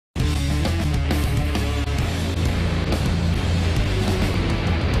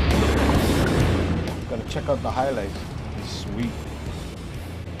check out the highlights. It's sweet.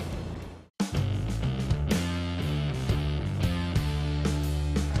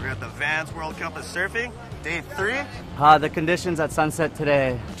 We're at the Vans World Cup of Surfing, day 3. The conditions at sunset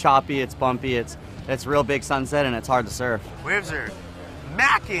today, choppy, it's bumpy, it's real big sunset and it's hard to surf. Waves are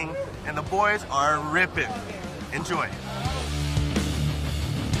macking and the boys are ripping. Enjoy.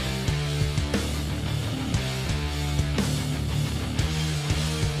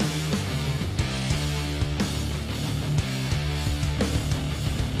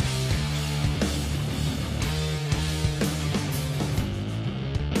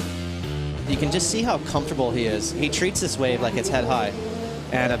 You can just see how comfortable he is. He treats this wave like it's head high.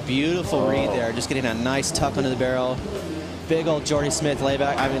 And a beautiful read there, just getting a nice tuck under the barrel. Big old Jordy Smith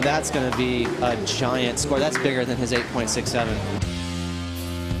layback. I mean, that's going to be a giant score. That's bigger than his 8.67.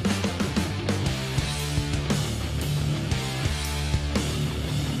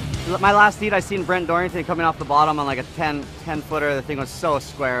 My last heat, I seen Brent Dorrington coming off the bottom on like a 10-footer. The thing was so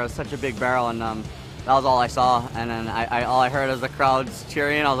square. It was such a big barrel, and that was all I saw. And then all I heard was the crowds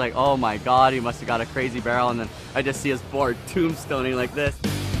cheering. I was like, oh my God, he must have got a crazy barrel. And then I just see his board tombstoning like this.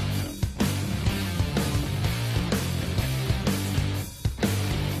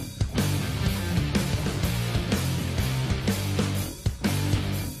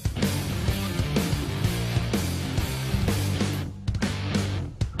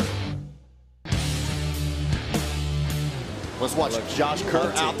 Let's watch Josh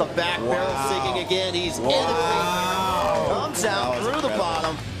Kerr out the back, barrel sinking again. He's in the creek, comes out through the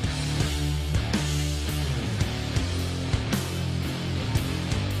bottom.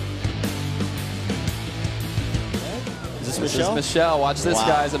 Is this Michelle? This is Michelle. Watch this,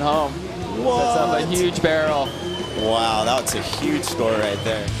 guys at home. What? Sets up a huge barrel. Wow, that's a huge score right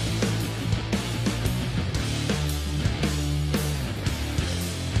there.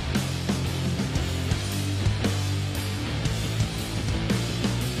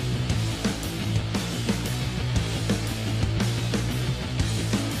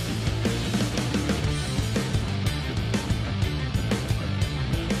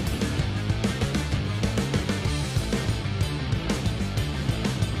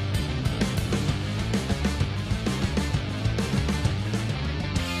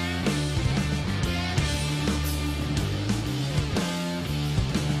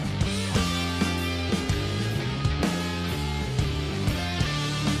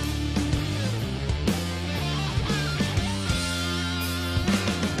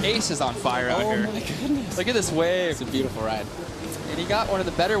 Ace is on fire out here. Oh my goodness. Look at this wave. It's a beautiful ride. And he got one of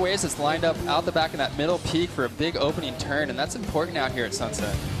the better waves that's lined up out the back of that middle peak for a big opening turn, and that's important out here at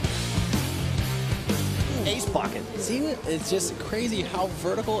Sunset. Ace pocket. See, it's just crazy how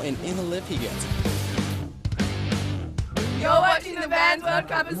vertical and in the lip he gets. You're watching the Vans World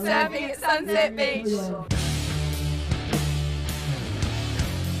Cup of Surfing at Sunset Beach.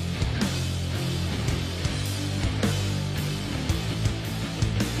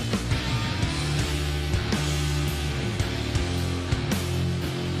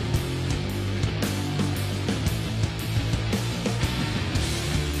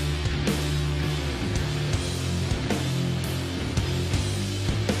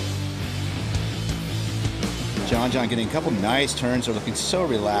 John getting a couple nice turns. They're looking so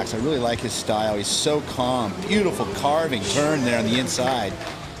relaxed. I really like his style. He's so calm. Beautiful carving turn there on the inside.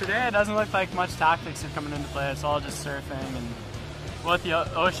 Today it doesn't look like much tactics are coming into play. It's all just surfing and what the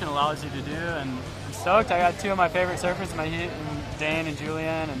ocean allows you to do. And I'm stoked. I got two of my favorite surfers in my heat, and Dane and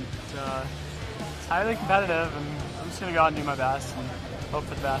Julian, and it's highly competitive. And I'm just gonna go out and do my best and hope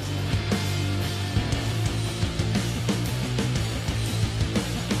for the best.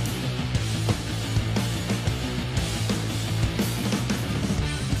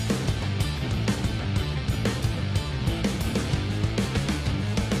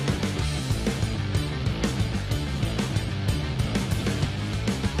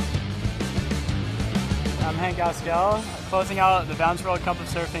 I'm Hank Gaskell, closing out the Vans World Cup of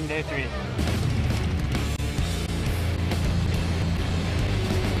Surfing Day 3.